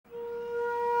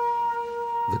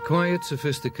The quiet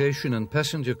sophistication and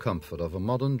passenger comfort of a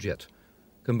modern jet,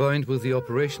 combined with the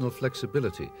operational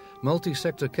flexibility,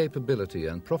 multi-sector capability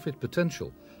and profit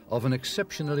potential of an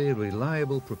exceptionally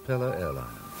reliable propeller airliner.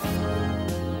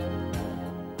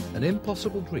 An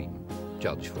impossible dream?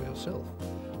 Judge for yourself.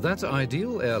 That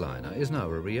ideal airliner is now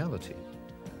a reality.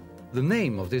 The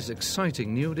name of this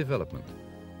exciting new development,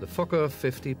 the Fokker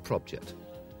 50 Propjet,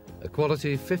 a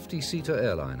quality 50-seater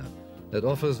airliner that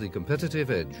offers the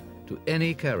competitive edge to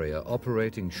any carrier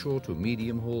operating short to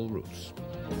medium-haul routes.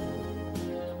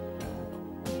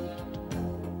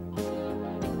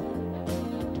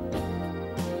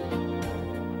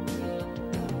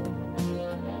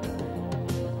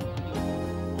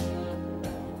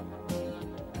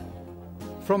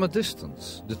 From a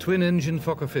distance, the twin-engine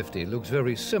Fokker 50 looks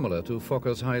very similar to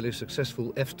Fokker's highly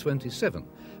successful F-27,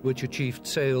 which achieved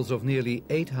sales of nearly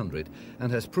 800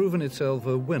 and has proven itself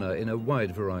a winner in a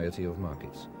wide variety of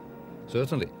markets.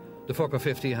 Certainly, the Fokker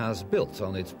 50 has built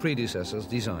on its predecessor's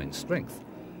design strength.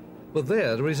 But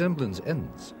there the resemblance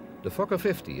ends. The Fokker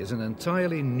 50 is an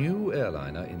entirely new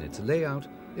airliner in its layout,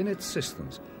 in its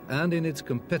systems, and in its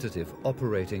competitive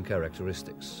operating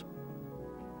characteristics.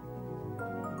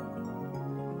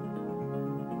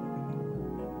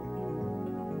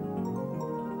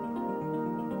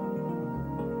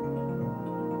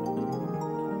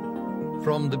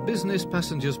 From the business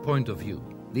passenger's point of view,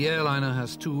 the airliner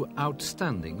has two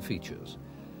outstanding features.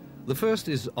 The first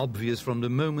is obvious from the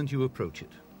moment you approach it: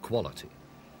 quality.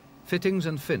 Fittings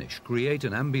and finish create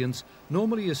an ambience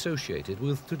normally associated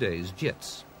with today's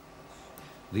jets.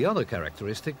 The other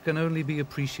characteristic can only be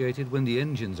appreciated when the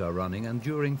engines are running and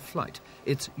during flight: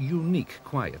 its unique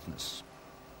quietness.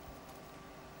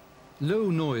 Low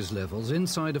noise levels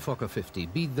inside a Fokker 50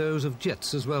 beat those of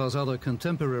jets as well as other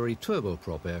contemporary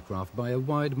turboprop aircraft by a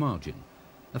wide margin,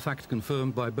 a fact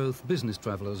confirmed by both business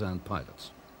travelers and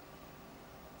pilots.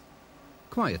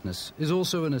 Quietness is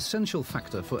also an essential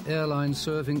factor for airlines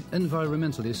serving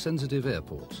environmentally sensitive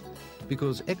airports,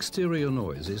 because exterior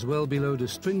noise is well below the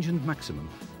stringent maximum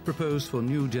proposed for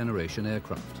new generation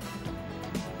aircraft.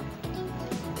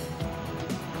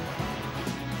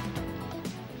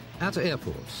 At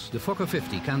airports, the Fokker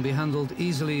 50 can be handled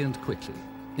easily and quickly.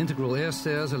 Integral air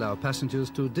stairs allow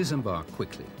passengers to disembark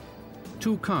quickly.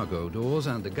 Two cargo doors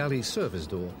and the galley service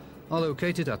door are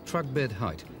located at truck bed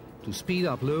height to speed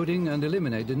up loading and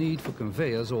eliminate the need for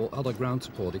conveyors or other ground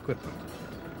support equipment.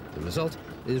 The result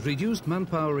is reduced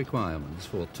manpower requirements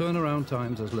for turnaround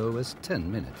times as low as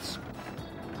 10 minutes.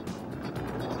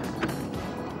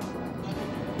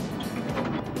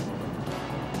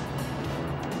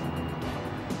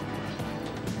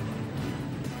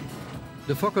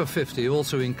 The Fokker 50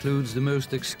 also includes the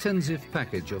most extensive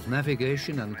package of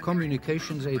navigation and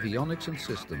communications avionics and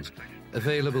systems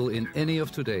available in any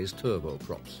of today's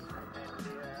turboprops.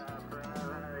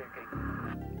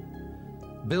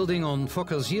 Building on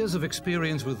Fokker's years of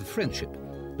experience with friendship,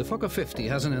 the Fokker 50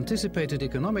 has an anticipated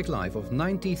economic life of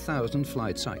 90,000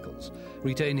 flight cycles,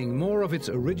 retaining more of its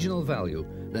original value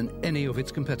than any of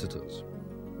its competitors.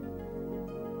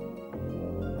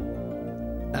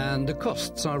 And the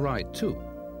costs are right too.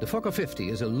 The Fokker 50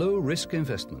 is a low-risk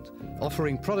investment,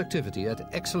 offering productivity at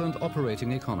excellent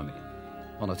operating economy.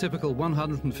 On a typical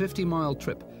 150-mile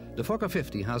trip, the Fokker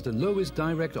 50 has the lowest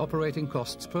direct operating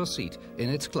costs per seat in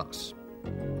its class.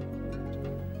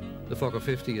 The Fokker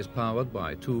 50 is powered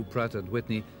by two Pratt &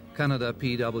 Whitney Canada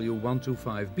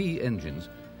PW125B engines,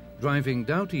 driving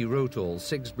Doughty Rotor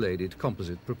 6-bladed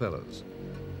composite propellers.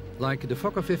 Like the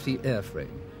Fokker 50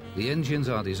 airframe, the engines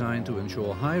are designed to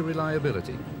ensure high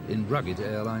reliability in rugged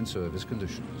airline service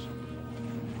conditions.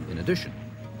 In addition,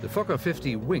 the Fokker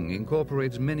 50 wing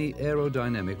incorporates many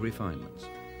aerodynamic refinements.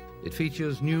 It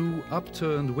features new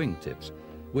upturned wingtips,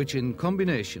 which in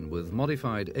combination with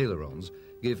modified ailerons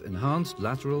give enhanced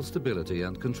lateral stability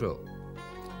and control.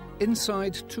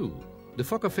 Inside too, the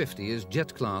Fokker 50 is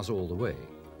jet class all the way.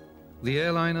 The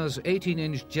airliner's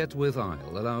 18-inch jet width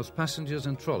aisle allows passengers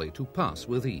and trolley to pass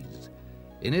with ease.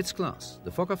 In its class, the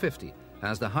Fokker 50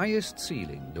 has the highest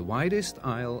ceiling, the widest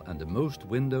aisle and the most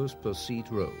windows per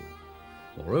seat row.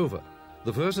 Moreover,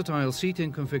 the versatile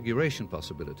seating configuration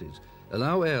possibilities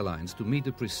allow airlines to meet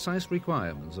the precise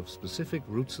requirements of specific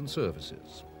routes and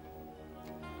services.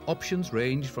 Options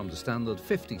range from the standard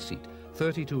 50-seat,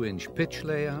 32-inch pitch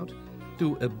layout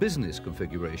to a business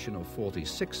configuration of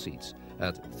 46 seats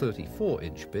at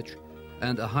 34-inch pitch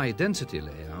and a high-density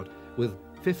layout with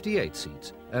 58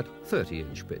 seats at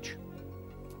 30-inch pitch.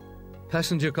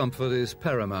 Passenger comfort is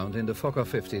paramount in the Fokker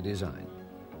 50 design.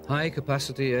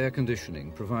 High-capacity air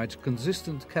conditioning provides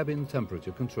consistent cabin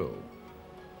temperature control.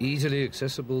 Easily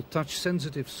accessible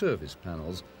touch-sensitive service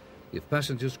panels give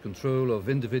passengers control of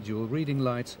individual reading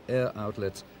lights, air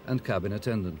outlets and cabin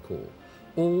attendant call.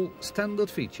 All standard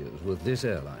features with this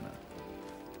airliner.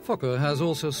 Fokker has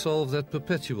also solved that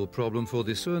perpetual problem for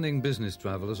discerning business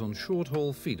travellers on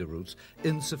short-haul feeder routes,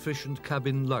 insufficient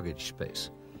cabin luggage space.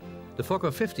 The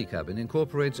Fokker 50 cabin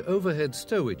incorporates overhead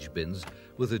stowage bins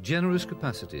with a generous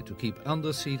capacity to keep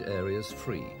under-seat areas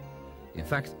free. In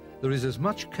fact, there is as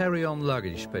much carry-on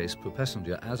luggage space per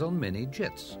passenger as on many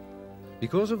jets.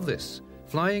 Because of this,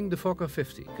 flying the Fokker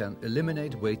 50 can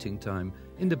eliminate waiting time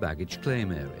in the baggage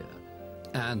claim area.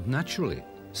 And naturally,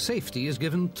 safety is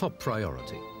given top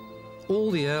priority. All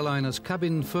the airliner's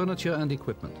cabin furniture and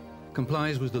equipment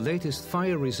complies with the latest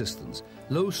fire resistance,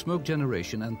 low smoke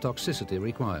generation and toxicity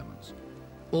requirements.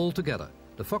 Altogether,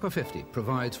 the Fokker 50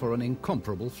 provides for an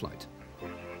incomparable flight.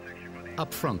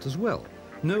 Up front as well,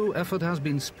 no effort has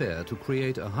been spared to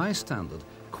create a high-standard,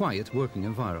 quiet working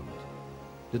environment.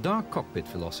 The dark cockpit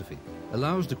philosophy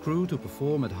allows the crew to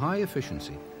perform at high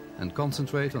efficiency and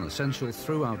concentrate on essentials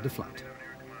throughout the flight.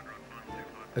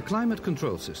 A climate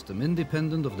control system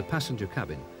independent of the passenger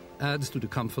cabin adds to the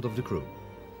comfort of the crew.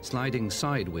 Sliding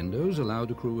side windows allow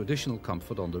the crew additional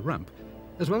comfort on the ramp,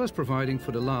 as well as providing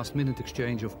for the last-minute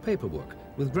exchange of paperwork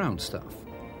with ground staff.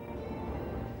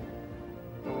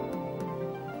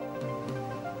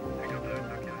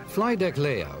 Flight deck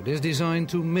layout is designed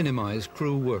to minimize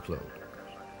crew workload.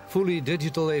 Fully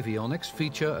digital avionics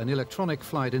feature an electronic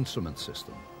flight instrument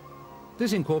system.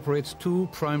 This incorporates 2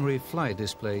 primary flight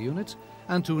display units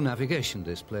and 2 navigation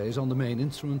displays on the main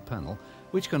instrument panel,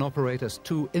 which can operate as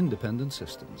 2 independent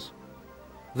systems.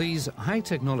 These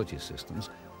high-technology systems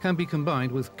can be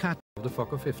combined with CAT of the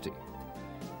Fokker 50.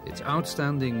 Its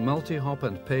outstanding multi-hop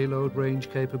and payload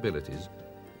range capabilities,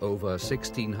 over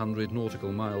 1,600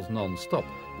 nautical miles non-stop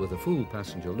with a full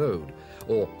passenger load,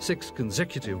 or 6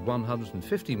 consecutive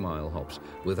 150-mile hops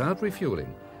without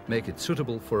refueling, make it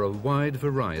suitable for a wide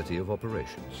variety of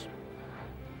operations.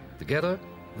 Together,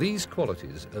 these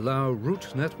qualities allow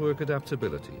route network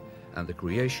adaptability and the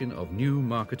creation of new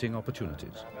marketing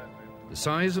opportunities. The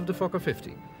size of the Fokker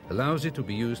 50 allows it to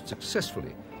be used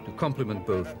successfully to complement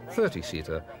both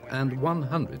 30-seater and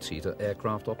 100-seater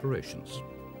aircraft operations.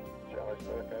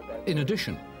 In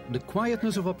addition, the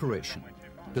quietness of operation,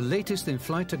 the latest in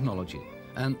flight technology,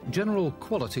 and general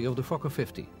quality of the Fokker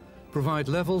 50 provide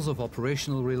levels of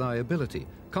operational reliability,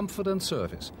 comfort and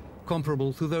service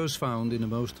comparable to those found in the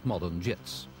most modern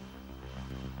jets.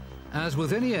 As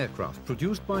with any aircraft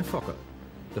produced by Fokker,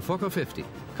 the Fokker 50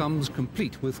 comes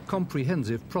complete with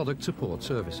comprehensive product support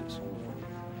services.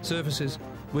 Services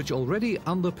which already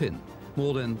underpin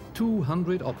more than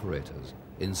 200 operators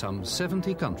in some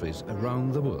 70 countries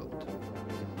around the world.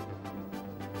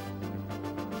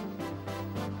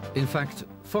 In fact,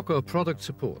 Fokker product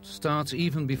support starts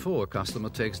even before a customer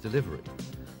takes delivery.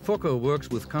 Fokker works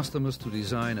with customers to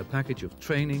design a package of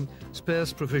training,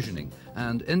 spares provisioning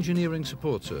and engineering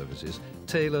support services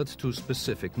tailored to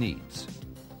specific needs.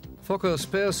 Fokker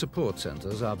spare support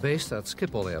centers are based at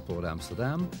Schiphol Airport,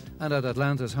 Amsterdam and at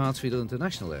Atlanta's Hartsfield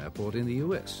International Airport in the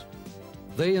US.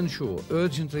 They ensure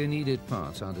urgently needed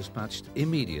parts are dispatched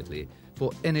immediately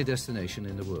for any destination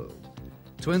in the world.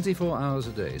 24 hours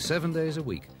a day, 7 days a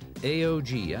week,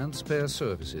 AOG and spare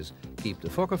services keep the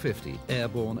Fokker 50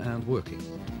 airborne and working.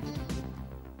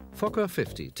 Fokker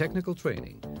 50 technical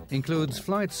training includes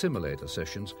flight simulator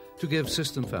sessions to give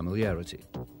system familiarity.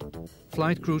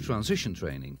 Flight crew transition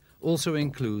training also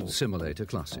includes simulator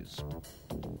classes.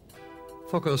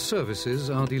 Fokker services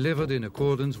are delivered in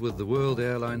accordance with the World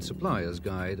Airline Suppliers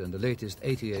Guide and the latest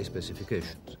ATA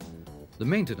specifications. The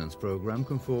maintenance program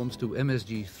conforms to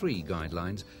MSG-3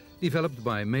 guidelines developed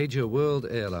by major world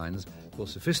airlines for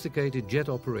sophisticated jet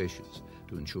operations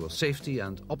to ensure safety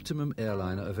and optimum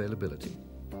airliner availability.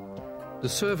 The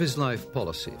service life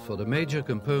policy for the major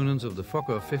components of the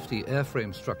Fokker 50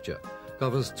 airframe structure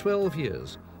covers 12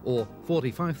 years or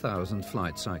 45,000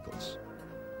 flight cycles.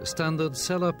 The standard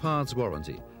seller parts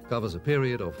warranty covers a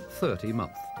period of 30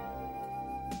 months.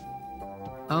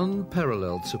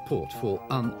 Unparalleled support for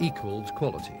unequaled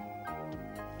quality.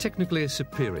 Technically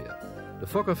superior, the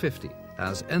Fokker 50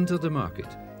 has entered the market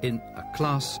in a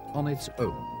class on its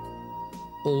own,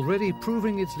 already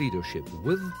proving its leadership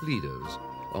with leaders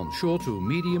on short to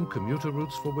medium commuter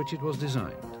routes for which it was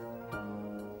designed.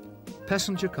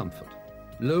 Passenger comfort,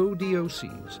 low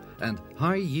DOCs and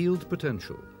high yield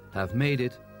potential have made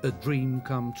it a dream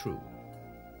come true.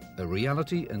 A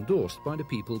reality endorsed by the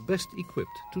people best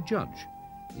equipped to judge,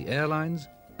 the airlines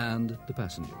and the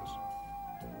passengers.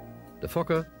 The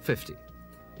Fokker 50,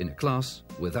 in a class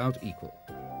without equal.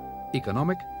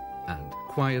 Economic and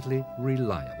quietly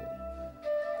reliable.